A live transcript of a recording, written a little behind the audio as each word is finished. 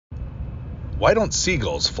Why don't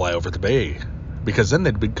seagulls fly over the bay? Because then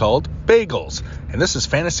they'd be called bagels. And this is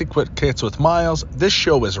Fantasy Quick Hits with Miles. This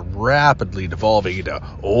show is rapidly devolving into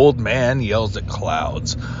Old Man Yells at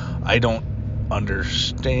Clouds. I don't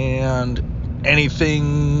understand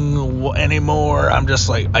anything anymore. I'm just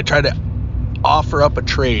like, I tried to offer up a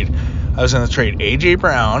trade. I was going to trade A.J.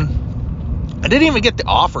 Brown. I didn't even get the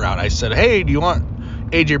offer out. I said, hey, do you want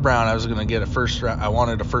A.J. Brown? I was going to get a first round. I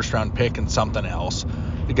wanted a first round pick and something else.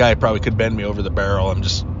 The guy probably could bend me over the barrel. I'm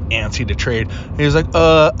just antsy to trade. And he was like,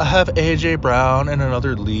 I have A.J. Brown in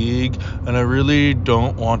another league, and I really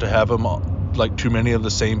don't want to have him like too many of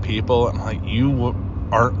the same people. I'm like, you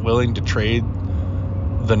aren't willing to trade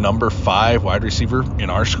the number 5 wide receiver in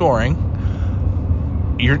our scoring.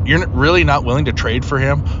 You're really not willing to trade for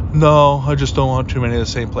him? No, I just don't want too many of the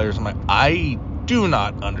same players. I'm like, I do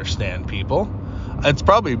not understand people. It's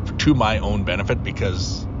probably to my own benefit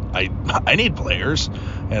because I need players,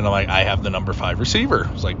 and I'm like, I have the number 5 receiver.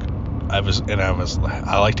 It's like I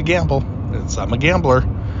like to gamble. I'm a gambler,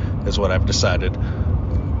 is what I've decided.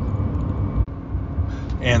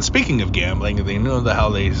 And speaking of gambling, they know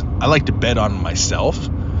how I like to bet on myself,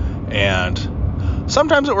 and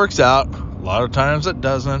sometimes it works out, a lot of times it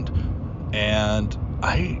doesn't. And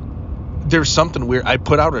there's something weird. I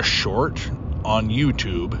put out a short on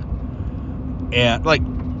YouTube, and like,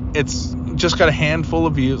 it's just got a handful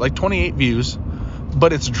of views, like 28 views,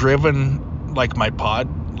 but it's driven like the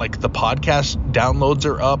podcast downloads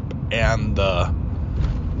are up, and the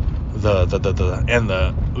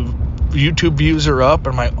YouTube views are up,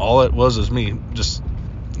 and all it was is me just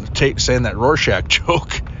saying that Rorschach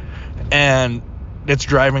joke, and it's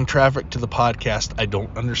driving traffic to the podcast. I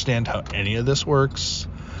don't understand how any of this works.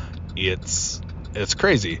 It's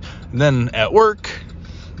crazy. And then at work,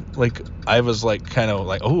 like, I was like, kind of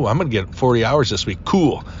like, oh, I'm gonna get 40 hours this week,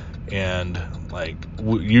 cool. And like,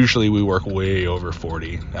 usually we work way over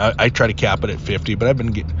 40. I try to cap it at 50, but I've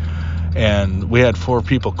been and we had 4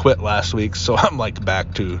 people quit last week, so I'm like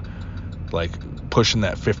back to like pushing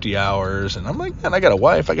that 50 hours. And I'm like, man, I got a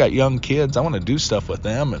wife, I got young kids, I want to do stuff with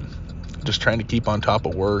them, and just trying to keep on top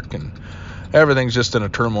of work, and everything's just in a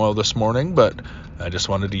turmoil this morning. But I just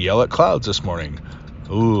wanted to yell at clouds this morning.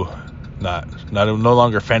 Ooh, no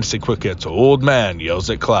longer Fantasy Quick Hits. Old Man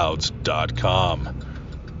Yells at Clouds.com.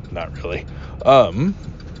 Not really.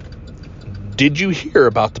 Did you hear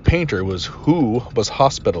about the painter who was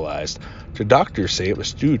hospitalized? The doctors say it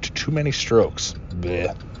was due to too many strokes.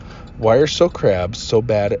 Blech. Why are crabs so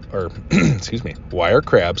bad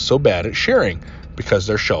at sharing? Because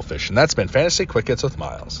they're shellfish. And that's been Fantasy Quick Hits with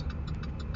Miles.